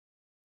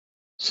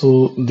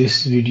So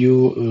this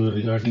video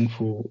regarding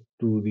for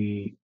to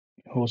the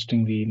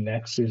hosting the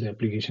Next.js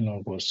application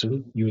on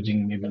Vercel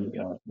using maybe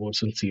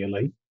Vercel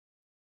CLI.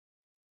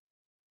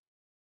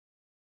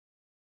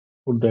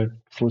 For that,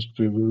 first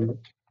we will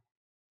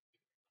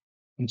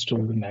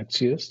install the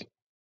Next.js,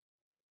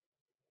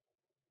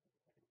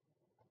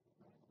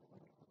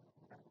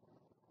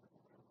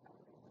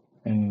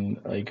 and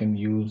I can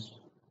use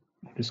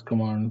this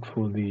command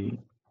for the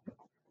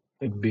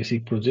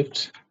basic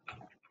projects.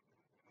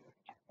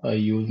 I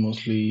use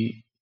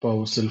mostly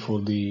PowerShell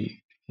for the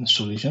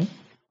installation.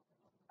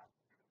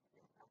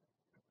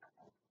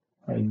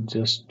 I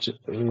just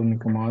run a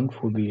command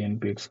for the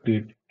npx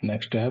create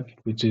next app,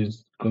 which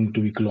is going to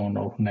be clone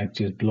of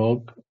Next.js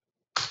blog.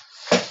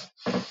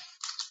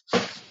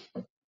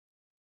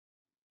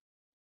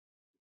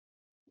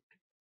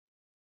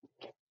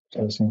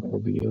 Searching for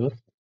the error.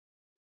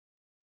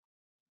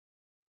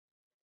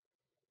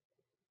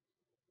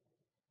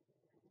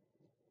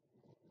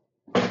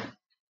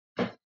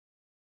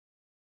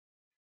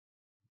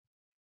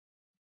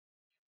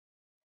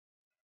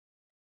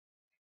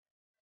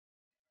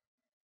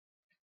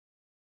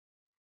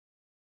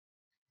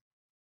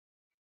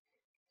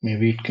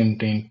 Maybe it can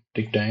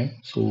take time,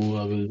 so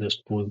I will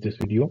just pause this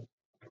video.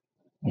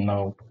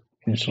 Now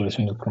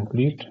installation is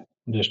complete.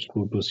 Just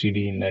go to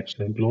cd next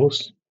and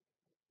close,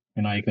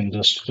 and I can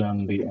just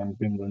run the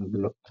npm run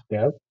block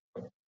tab,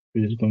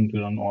 which is going to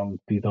run on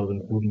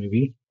 3004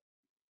 maybe.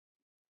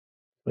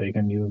 So I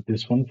can use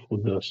this one for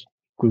the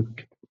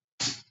quick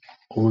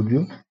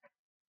overview.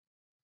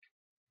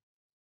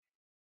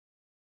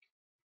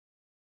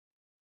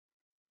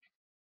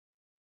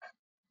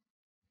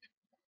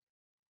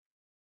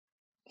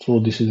 So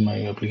this is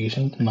my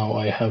application. Now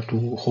I have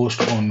to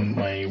host on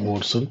my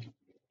Vercel.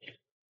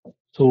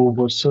 So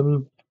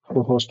Vercel,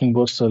 for hosting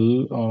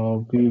Vercel,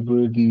 we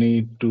would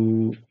need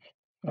to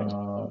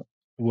uh,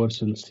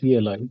 Vercel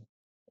CLI,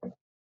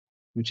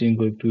 which is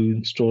going to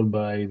install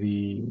by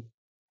the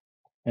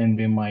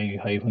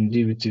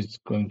nvmi-g, which is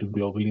going to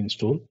globally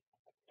install.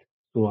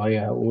 So I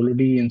have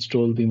already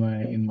installed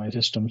my in my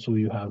system. So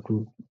you have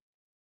to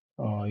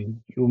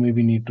you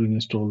maybe need to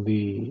install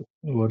the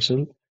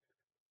Vercel.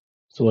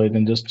 So I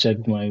can just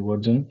check my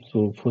version.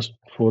 So first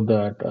for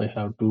that I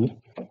have to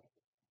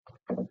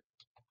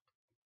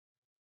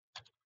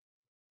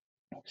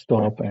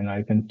stop and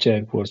I can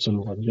check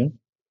Vercel version,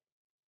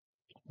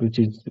 which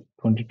is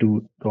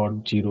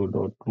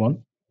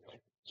 22.0.1.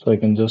 So I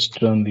can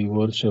just run the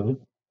Vercel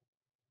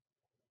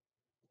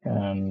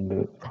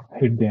and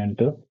hit the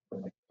enter.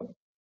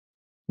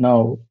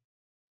 Now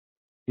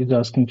it's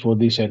asking for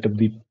the setup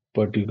the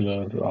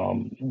particular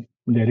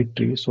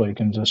directory, so I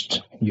can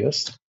just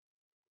yes,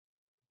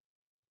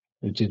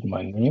 which is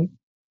my name.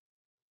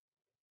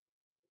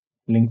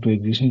 Link to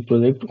existing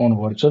project on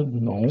Vercel.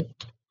 No.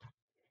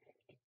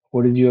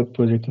 What is your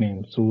project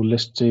name? So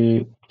let's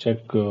say check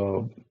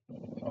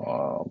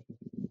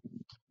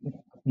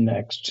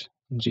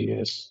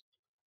Next.js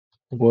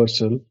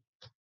Vercel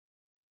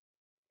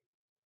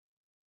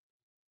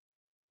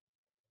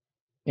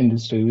in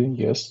this directory.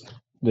 Yes,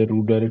 the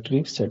root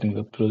directory. Setting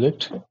the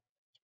project.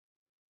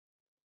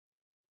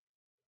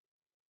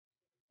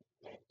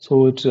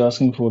 So it's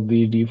asking for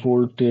the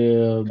default,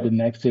 the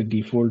next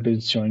default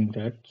is showing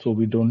that. So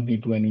we don't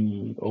need to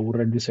any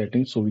override the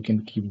settings. So we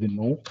can keep the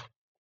no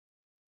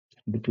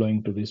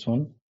deploying to this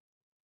one.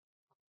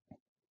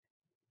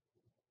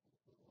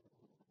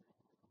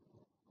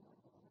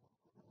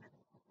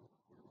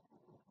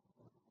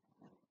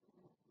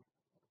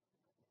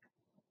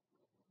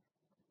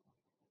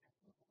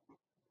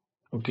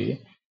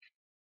 Okay.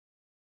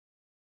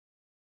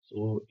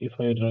 So if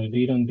I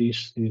rerun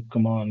this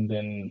command,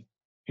 then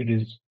it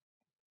is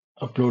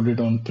uploaded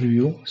on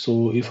preview.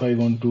 So if I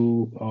want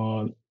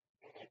to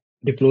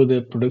deploy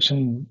the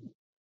production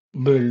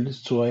build,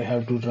 so I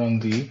have to run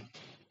the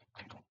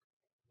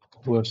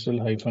Vercel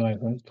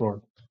 --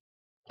 prod.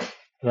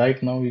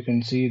 Right now you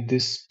can see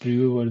this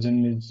preview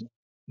version is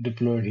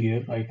deployed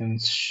here. I can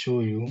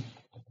show you.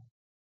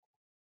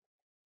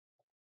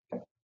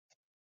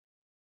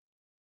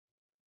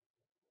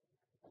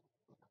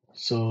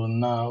 So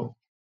now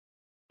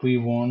we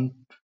want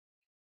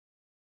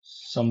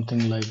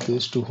something like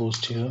this to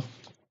host here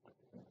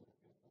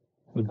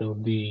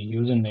without the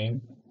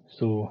username.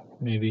 So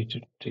maybe it's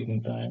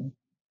taking time.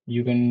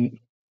 You can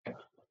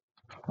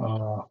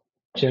uh,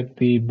 check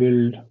the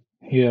build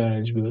here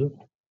as well.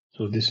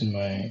 So this is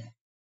my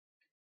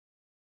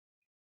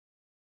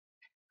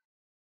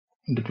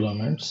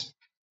deployments,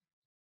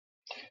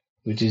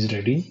 which is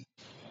ready.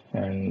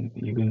 And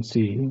you can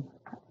see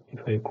if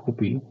I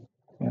copy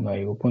and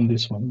I open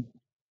this one,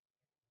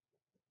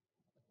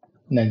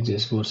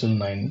 Next.js Vercel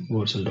 9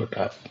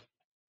 Vercel.app.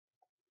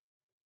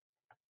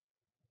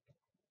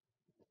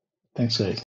 Thanks guys.